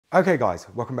Okay guys,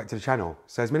 welcome back to the channel.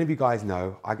 So as many of you guys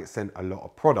know, I get sent a lot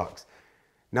of products.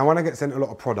 Now when I get sent a lot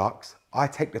of products, I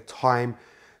take the time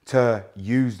to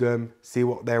use them, see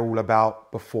what they're all about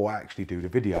before I actually do the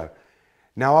video.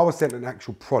 Now I was sent an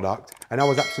actual product and I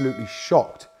was absolutely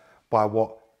shocked by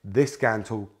what this scan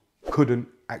tool couldn't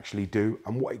actually do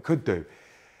and what it could do.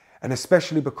 And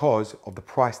especially because of the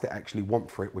price they actually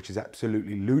want for it, which is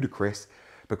absolutely ludicrous,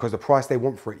 because the price they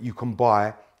want for it, you can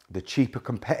buy the cheaper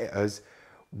competitors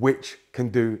which can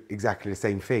do exactly the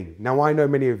same thing. Now I know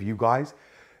many of you guys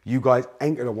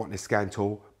ain't gonna want this scan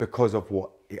tool because of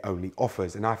what it only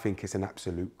offers, and I think it's an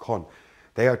absolute con.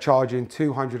 They are charging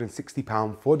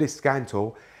 £260 for this scan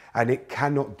tool and it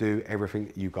cannot do everything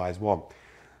that you guys want.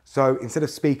 So instead of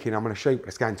speaking, I'm gonna show you what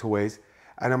the scan tool is,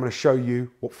 and I'm gonna show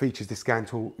you what features this scan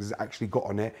tool has actually got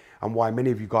on it and why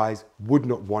many of you guys would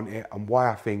not want it and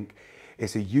why I think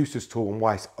it's a useless tool and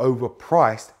why it's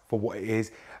overpriced for what it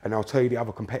is. And I'll tell you the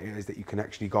other competitors that you can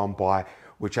actually go and buy,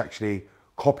 which actually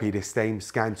copy this same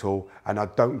scan tool. And I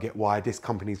don't get why this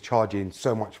company is charging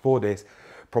so much for this,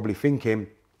 probably thinking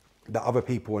that other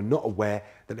people are not aware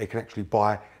that they can actually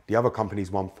buy the other company's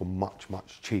one for much,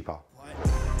 much cheaper.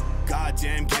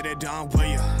 Goddamn, get it done, will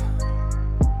ya?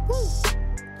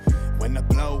 When the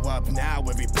blow up now,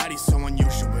 everybody's so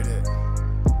unusual with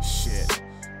it. Shit.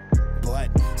 But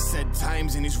said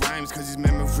times in his rhymes cause his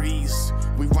memories.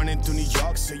 We running through New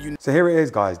York, so you. So here it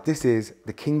is, guys. This is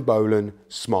the Kingbolen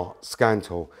Smart Scan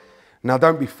Tool. Now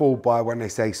don't be fooled by when they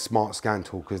say smart scan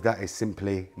tool, because that is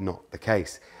simply not the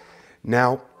case.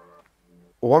 Now,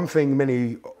 one thing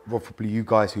many, well, probably you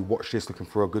guys who watch this looking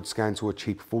for a good scan tool, a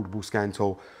cheap, affordable scan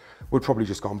tool, would probably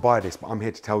just go and buy this. But I'm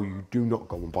here to tell you, do not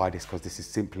go and buy this because this is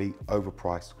simply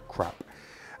overpriced crap.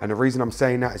 And the reason I'm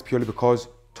saying that is purely because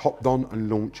TOPDON and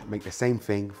Launch make the same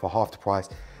thing for half the price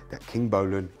that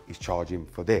Kingbolen is charging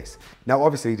for this. Now,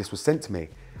 obviously this was sent to me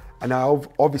and I've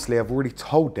already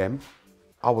told them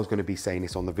I was going to be saying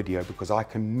this on the video because I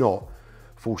cannot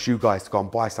force you guys to go and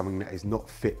buy something that is not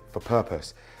fit for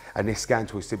purpose. And this scan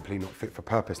tool is simply not fit for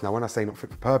purpose. Now, when I say not fit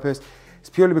for purpose, it's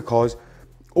purely because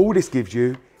all this gives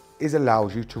you is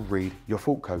allows you to read your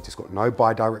fault codes. It's got no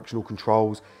bi-directional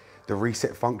controls. The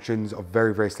reset functions are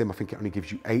very, very slim. I think it only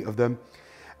gives you 8 of them.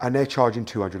 And they're charging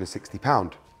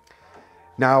 £260.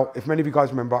 Now, if many of you guys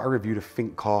remember, I reviewed a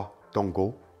ThinkCar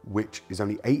dongle, which is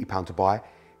only £80 to buy,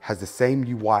 has the same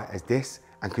UI as this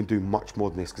and can do much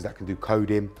more than this because that can do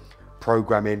coding,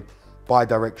 programming,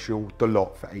 bi-directional, the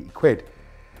lot for 80 quid.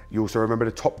 You also remember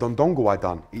the TOPDON dongle I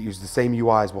done. It uses the same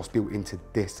UI as what's built into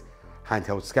this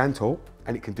handheld scan tool,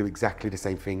 and it can do exactly the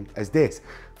same thing as this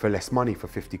for less money, for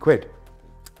 50 quid.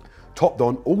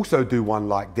 TOPDON also do one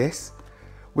like this,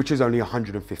 which is only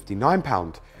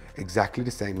 £159, exactly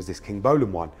the same as this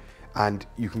Kingbolen one. And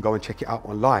you can go and check it out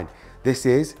online. This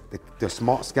is the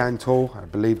smart scan tool. I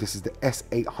believe this is the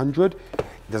S800. It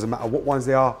doesn't matter what ones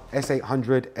they are,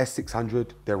 S800,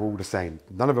 S600, they're all the same.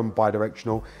 None of them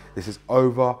bi-directional. This is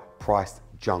overpriced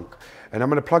junk. And I'm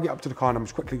gonna plug it up to the car and I'm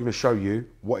just quickly gonna show you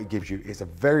what it gives you. It's a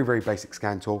very, very basic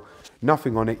scan tool,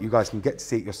 nothing on it. You guys can get to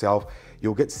see it yourself.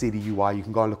 You'll get to see the UI. You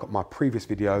can go and look at my previous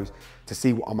videos to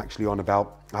see what I'm actually on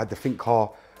about. I had the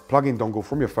ThinkCar plug-in dongle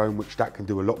from your phone, which that can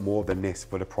do a lot more than this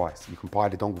for the price. You can buy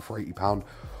the dongle for £80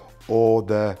 or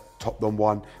the TOPDON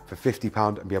one for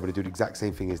 £50 and be able to do the exact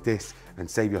same thing as this and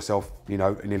save yourself, you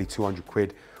know, nearly 200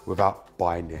 quid without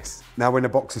buying this. Now in the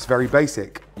box, it's very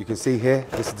basic. You can see here,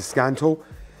 this is the scan tool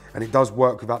and it does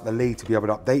work without the lead to be able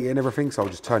to update it and everything. So I'll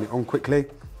just turn it on quickly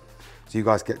so you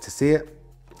guys get to see it.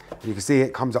 And you can see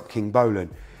it comes up Kingbolen.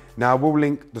 Now we'll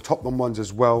link the TOPDON ones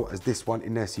as well as this one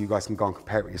in there so you guys can go and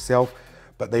compare it yourself,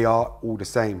 but they are all the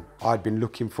same. I'd been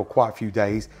looking for quite a few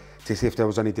days to see if there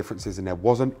was any differences and there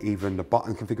wasn't. Even the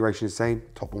button configuration is the same.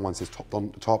 TOPDON one says TOPDON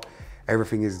at the top.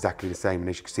 Everything is exactly the same. And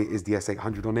as you can see, it is the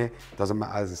S800 on here. Doesn't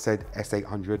matter, as I said,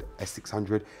 S800,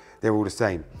 S600, they're all the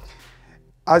same.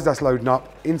 As that's loading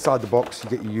up, inside the box, you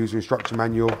get your user instruction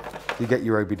manual, you get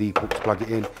your obd-ii port to plug it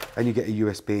in, and you get a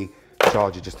USB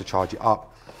charger just to charge it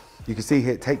up. You can see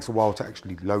here, it takes a while to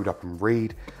actually load up and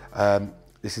read.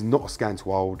 This is not a scan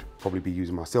tool I would probably be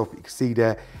using myself, but you can see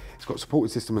there, it's got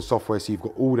supported system and software, so you've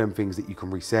got all them things that you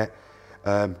can reset.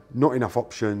 Not enough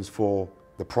options for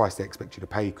the price they expect you to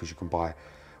pay because you can buy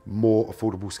more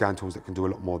affordable scan tools that can do a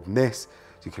lot more than this.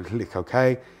 So you can click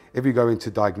OK. If you go into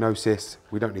diagnosis,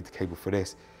 we don't need the cable for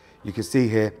this. You can see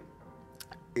here,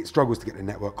 it struggles to get the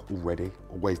network already,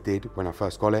 always did when I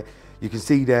first got it. You can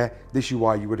see there, this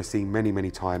UI you would have seen many, many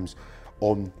times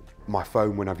on my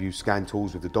phone when I've used scan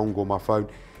tools with the dongle on my phone.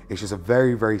 It's just a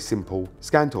very, very simple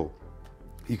scan tool.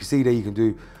 You can see there you can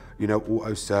do, you know,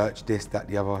 auto search, this, that,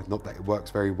 the other. Not that it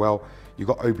works very well. You've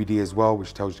got obd-ii as well,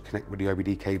 which tells you to connect with the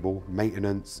obd cable,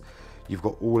 maintenance. You've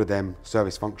got all of them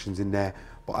service functions in there,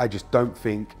 but I just don't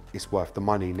think it's worth the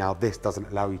money. Now, this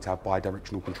doesn't allow you to have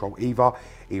bi-directional control either,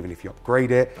 even if you upgrade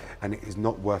it, and it is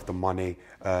not worth the money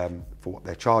for what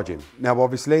they're charging. Now,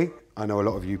 obviously, I know a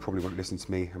lot of you probably won't listen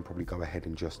to me and probably go ahead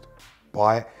and just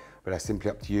buy it, but that's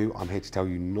simply up to you. I'm here to tell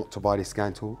you not to buy this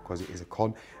scan tool because it is a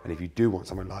con, and if you do want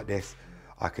something like this,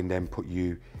 I can then put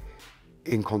you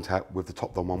in contact with the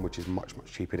TOPDON one, which is much,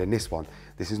 much cheaper than this one.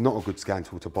 This is not a good scan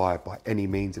tool to buy by any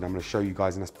means, and I'm going to show you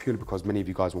guys, and that's purely because many of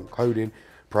you guys want coding,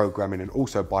 programming, and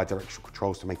also bi-directional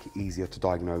controls to make it easier to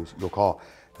diagnose your car.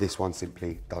 This one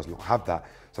simply does not have that.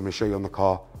 So I'm going to show you on the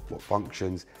car what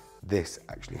functions this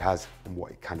actually has and what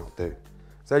it cannot do.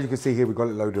 So as you can see here, we've got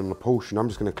it loaded on the Porsche, and I'm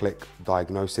just going to click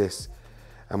diagnosis,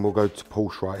 and we'll go to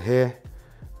Porsche right here,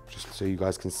 just so you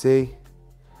guys can see.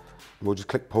 And we'll just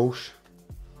click Porsche.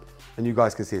 And you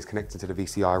guys can see it's connected to the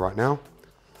VCI right now.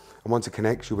 And once it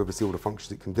connects, you'll be able to see all the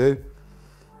functions it can do.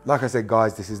 Like I said,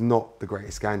 guys, this is not the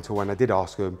greatest scan tool, and I did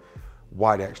ask them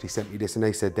why they actually sent me this, and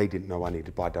they said they didn't know I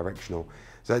needed bi-directional.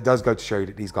 So it does go to show you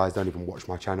that these guys don't even watch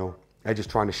my channel. They're just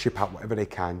trying to ship out whatever they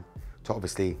can to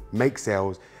obviously make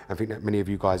sales, and think that many of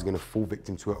you guys are going to fall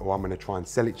victim to it, or I'm going to try and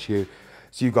sell it to you.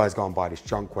 So you guys go and buy this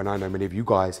junk when I know many of you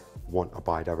guys want a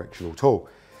bi-directional tool.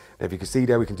 Now, if you can see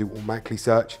there, we can do automatically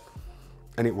search,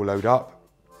 and it will load up,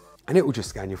 and it will just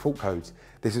scan your fault codes.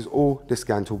 This is all this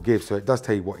scan tool gives, so it does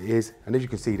tell you what it is, and as you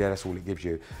can see there, that's all it gives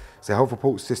you. So health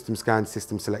report, system scan,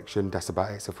 system selection, that's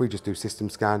about it. So if we just do system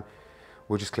scan,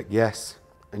 we'll just click yes,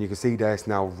 and you can see there it's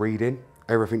now reading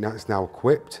everything that's now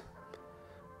equipped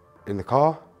in the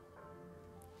car.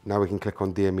 Now we can click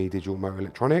on DME, Digital Motor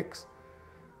Electronics,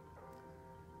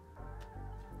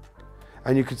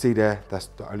 and you can see there, that's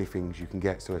the only things you can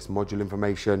get. So it's module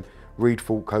information, read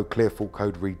fault code, clear fault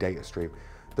code, read data stream.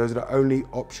 Those are the only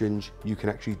options you can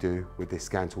actually do with this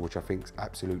scan tool, which I think is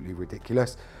absolutely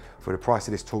ridiculous. For the price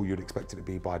of this tool, you'd expect it to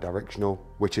be bi-directional,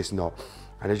 which it's not.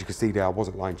 And as you can see there, I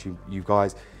wasn't lying to you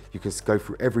guys. You can go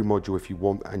through every module if you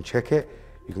want and check it.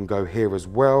 You can go here as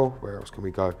well. Where else can we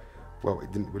go? Well,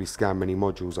 it didn't really scan many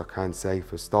modules, I can say,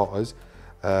 for starters.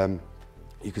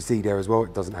 You can see there as well,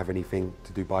 it doesn't have anything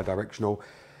to do bi-directional.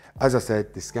 As I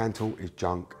said, the scan tool is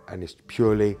junk, and it's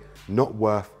purely not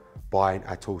worth buying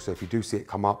at all. So if you do see it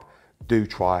come up, do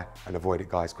try and avoid it,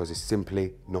 guys, because it's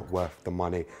simply not worth the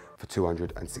money for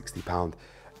 £260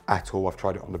 at all. I've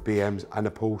tried it on the BMs and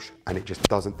the Porsche, and it just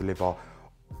doesn't deliver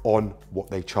on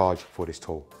what they charge for this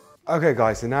tool. Okay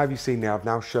guys, so now you've seen there, I've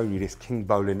now shown you this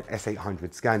Kingbolen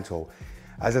S800 scan tool.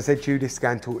 As I said to you, this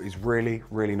scan tool is really,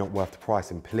 really not worth the price,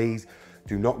 and please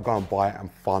do not go and buy it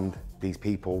and fund these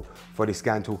people for this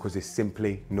scan tool, because it's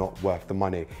simply not worth the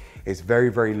money. It's very,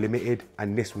 very limited,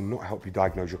 and this will not help you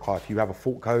diagnose your car. If you have a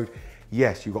fault code,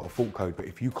 yes, you got a fault code, but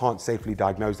if you can't safely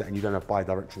diagnose that and you don't have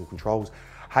bi-directional controls,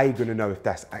 how are you going to know if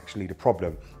that's actually the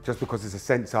problem? Just because it's a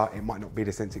sensor, it might not be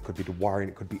the sensor, it could be the wiring,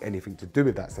 it could be anything to do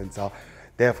with that sensor.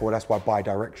 Therefore, that's why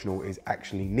bi-directional is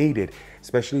actually needed,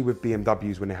 especially with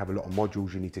BMWs. When they have a lot of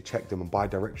modules, you need to check them, and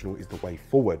bi-directional is the way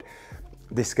forward.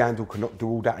 This scan tool cannot do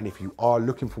all that, and if you are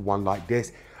looking for one like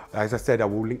this, as I said, I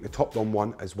will link the TOPDON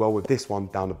one as well with this one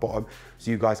down the bottom,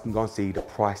 so you guys can go and see the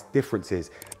price differences.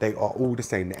 They are all the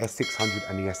same, the S600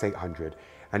 and the S800.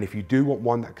 And if you do want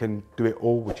one that can do it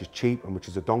all, which is cheap and which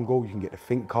is a dongle, you can get the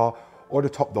Think Car or the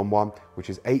TOPDON one, which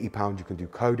is £80. You can do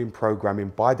coding, programming,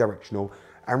 bi-directional,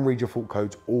 and read your fault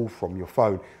codes all from your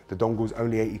phone. The dongle's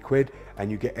only 80 quid, and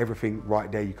you get everything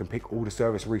right there. You can pick all the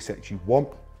service resets you want,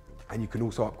 and you can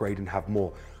also upgrade and have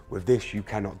more. With this, you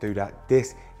cannot do that.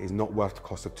 This is not worth the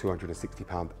cost of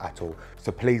 £260 at all.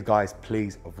 So please, guys,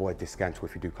 please avoid this scan tool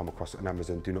if you do come across it on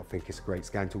Amazon. Do not think it's a great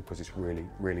scan tool, because it's really,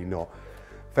 really not.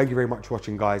 Thank you very much for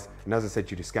watching, guys. And as I said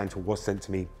to you, the scan tool was sent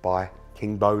to me by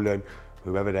Kingbolen,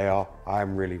 whoever they are. I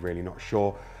am really, really not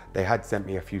sure. They had sent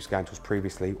me a few scan tools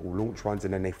previously, all launch ones,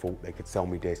 and then they thought they could sell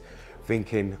me this,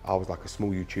 thinking I was like a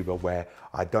small YouTuber where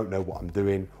I don't know what I'm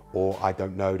doing, or I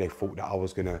don't know, they thought that I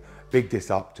was gonna big this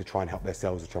up to try and help their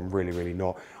sales, which I'm really, really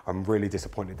not. I'm really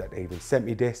disappointed that they even sent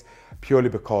me this, purely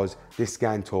because this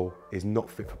scan tool is not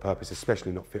fit for purpose,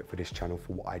 especially not fit for this channel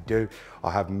for what I do.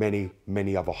 I have many,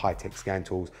 many other high-tech scan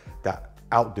tools that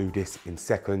outdo this in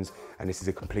seconds, and this is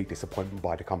a complete disappointment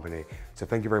by the company. So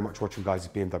thank you very much for watching, guys.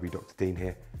 It's BMW Dr. Dean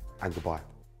here, and goodbye.